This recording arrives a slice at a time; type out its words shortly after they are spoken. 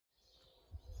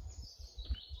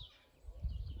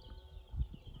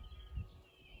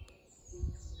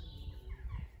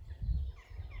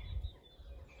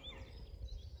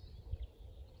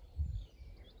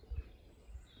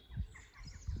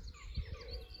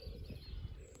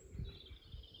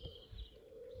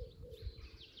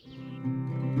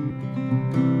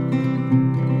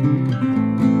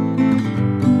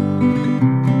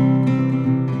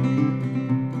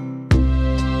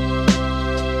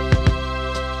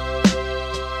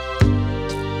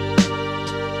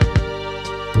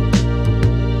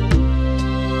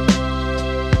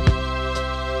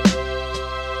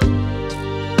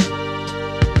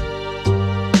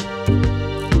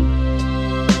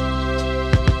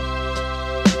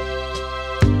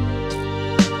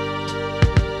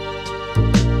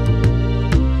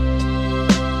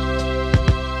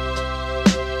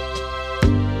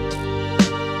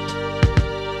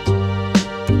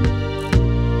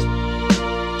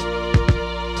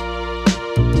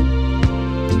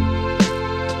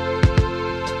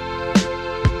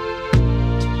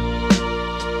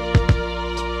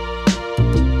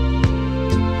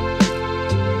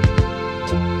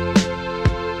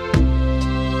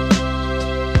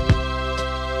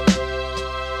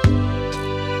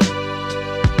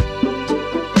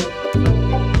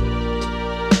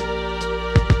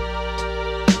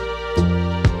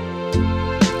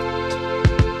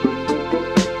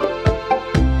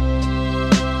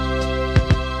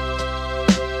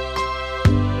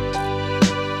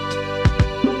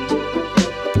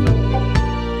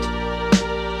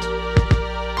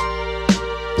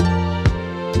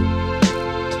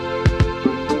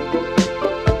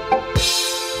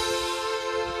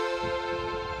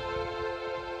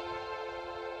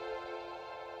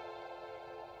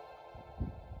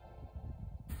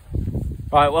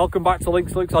Right, welcome back to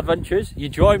Luke's Adventures. You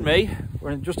join me.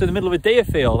 We're just in the middle of a deer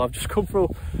field. I've just come for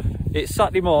it's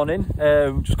Saturday morning.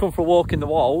 Just come for a walk in the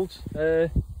Wolds. Here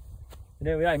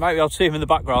we are. You might be able to see him in the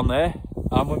background there.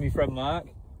 I'm with my friend Mark.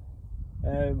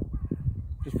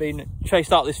 Just been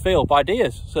chased out of this field by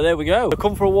deers. So there we go. I've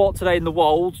come for a walk today in the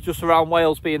Wolds, just around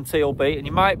Walesby and Tealby, and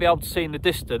you might be able to see in the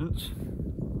distance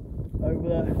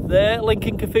over there,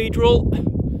 Lincoln Cathedral,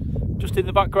 just in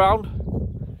the background.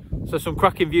 So some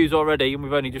cracking views already, and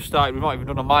we've only just started. We've not even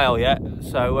done a mile yet,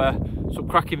 so some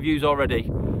cracking views already.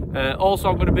 Also,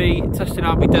 I'm going to be testing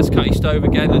out my Descatty stove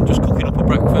again and just cooking up a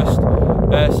breakfast.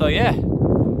 So yeah,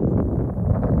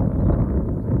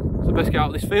 so best get out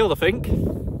of this field, I think.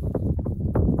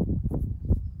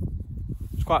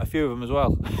 There's quite a few of them as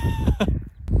well.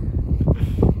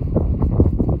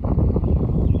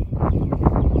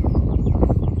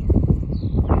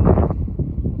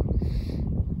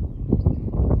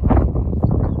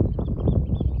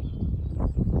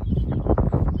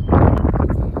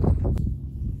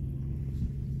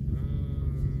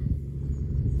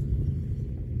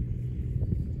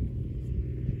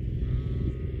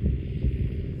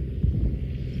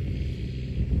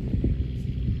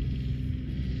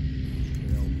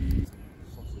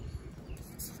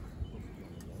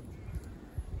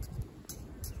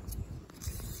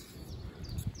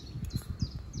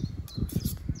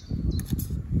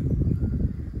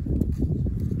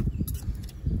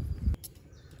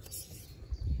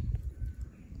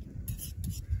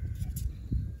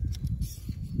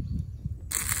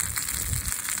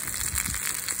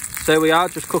 So we are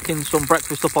just cooking some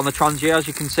breakfast up on the Trangia. As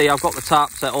you can see, I've got the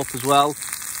tarp set up as well.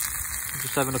 I'm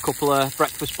just having a couple of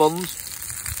breakfast buns.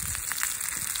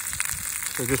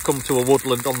 So just come to a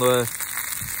woodland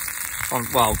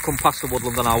well, come past the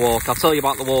woodland on our walk. I'll tell you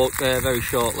about the walk very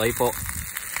shortly, but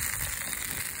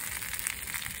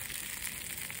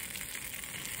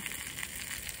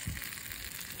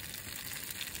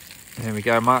here we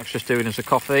go. Mark's just doing us a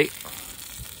coffee.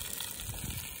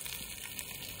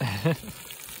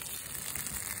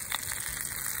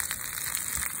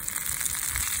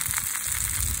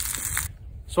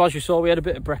 So as you saw, we had a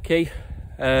bit of brekkie,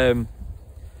 and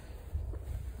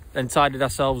tidied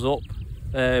ourselves up.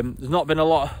 There's not been a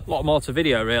lot more to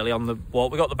video really on the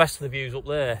walk. We got the best of the views up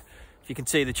there. If you can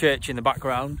see the church in the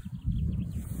background,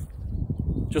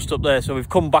 just up there. So we've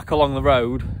come back along the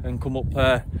road and come up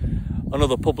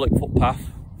another public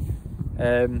footpath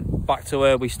back to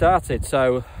where we started.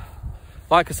 So,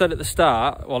 like I said at the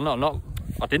start, well,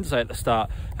 I didn't say at the start.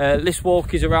 This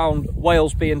walk is around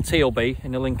Walesby and Tealby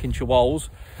in the Lincolnshire Wolds.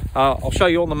 I'll show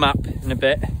you on the map in a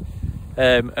bit.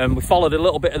 And we followed a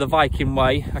little bit of the Viking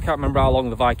Way. I can't remember how long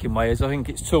the Viking Way is. I think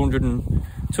it's 200 and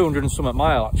something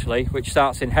mile actually, which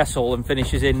starts in Hessel and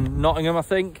finishes in Nottingham, I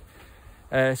think.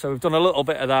 So we've done a little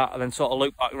bit of that and then sort of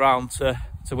looped back round to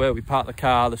where we parked the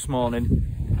car this morning.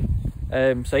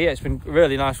 So yeah, it's been a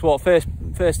really nice walk. First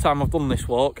time I've done this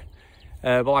walk.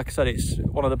 But like I said, it's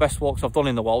one of the best walks I've done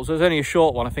in the Wolds. It was only a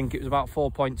short one. I think it was about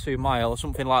 4.2 miles or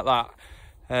something like that.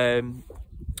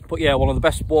 But yeah, one of the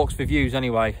best walks for views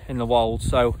anyway in the Wolds.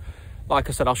 So like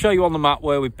I said, I'll show you on the map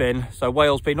where we've been. So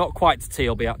Walesby, not quite to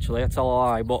Tealby actually, I tell a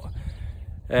lie, but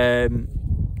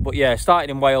yeah, started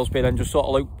in Walesby, then just sort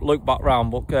of loop back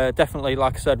round. But definitely,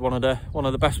 like I said, one of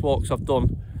the best walks I've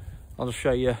done. I'll just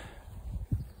show you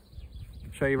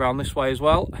around this way as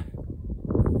well.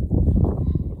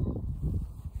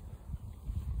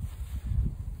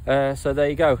 So there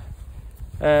you go.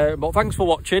 But thanks for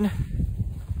watching.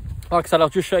 Like I said, I'll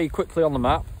just show you quickly on the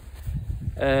map.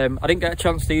 I didn't get a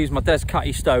chance to use my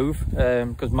Descatty stove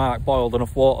because Mark boiled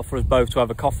enough water for us both to have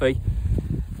a coffee.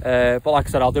 But like I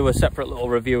said, I'll do a separate little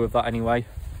review of that anyway.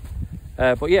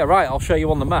 But yeah, right, I'll show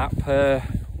you on the map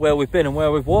where we've been and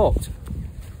where we've walked.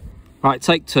 Right,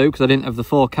 take two, because I didn't have the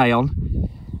 4K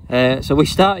on. So we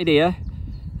started here,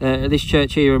 at this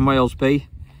church here in Walesby,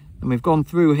 and we've gone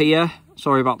through here.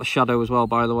 Sorry about the shadow as well,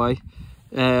 by the way.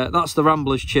 That's the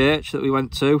Ramblers Church that we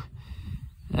went to.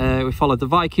 We followed the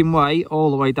Viking Way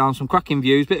all the way down, some cracking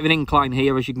views, bit of an incline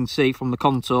here as you can see from the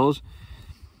contours.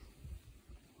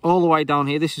 All the way down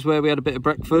here, this is where we had a bit of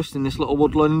breakfast in this little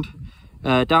woodland.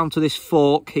 Down to this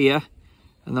fork here,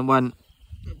 and then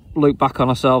looped back on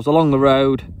ourselves along the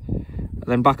road, and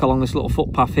then back along this little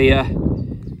footpath here,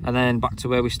 and then back to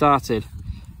where we started.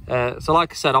 So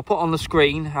like I said, I'll put on the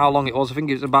screen how long it was. I think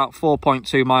it was about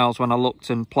 4.2 miles when I looked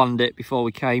and planned it before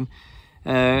we came.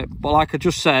 But like I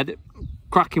just said,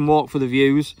 cracking walk for the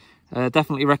views.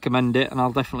 Definitely recommend it, and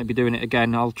I'll definitely be doing it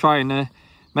again. I'll try and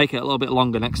make it a little bit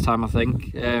longer next time, I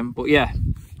think. But yeah,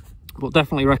 but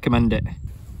definitely recommend it.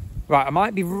 Right, I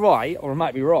might be right or I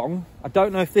might be wrong. I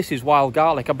don't know if this is wild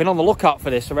garlic. I've been on the lookout for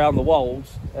this around the Wolds,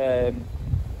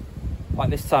 like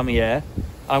this time of year.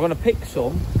 I'm going to pick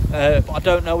some, but I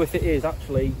don't know if it is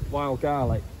actually wild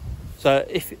garlic. So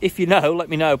if you know, let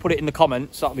me know. Put it in the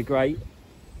comments. That'll be great.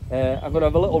 I'm going to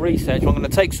have a little research. I'm going to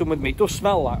take some with me. It does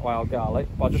smell like wild garlic,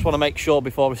 but I just want to make sure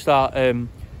before we start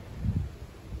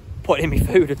putting in my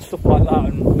food and stuff like that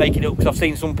and making it up, because I've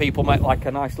seen some people make like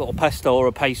a nice little pesto or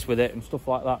a paste with it and stuff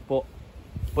like that. But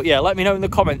yeah, let me know in the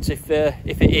comments if it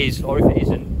is or if it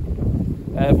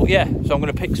isn't. But yeah, so I'm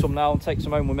going to pick some now and take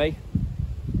some home with me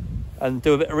and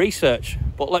do a bit of research.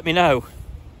 But let me know.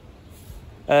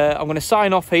 I'm going to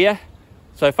sign off here.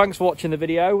 So thanks for watching the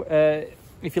video.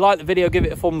 If you like the video, give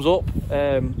it a thumbs up,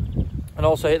 and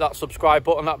also hit that subscribe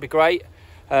button. That'd be great.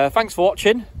 Thanks for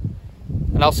watching,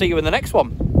 and I'll see you in the next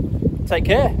one. Take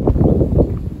care.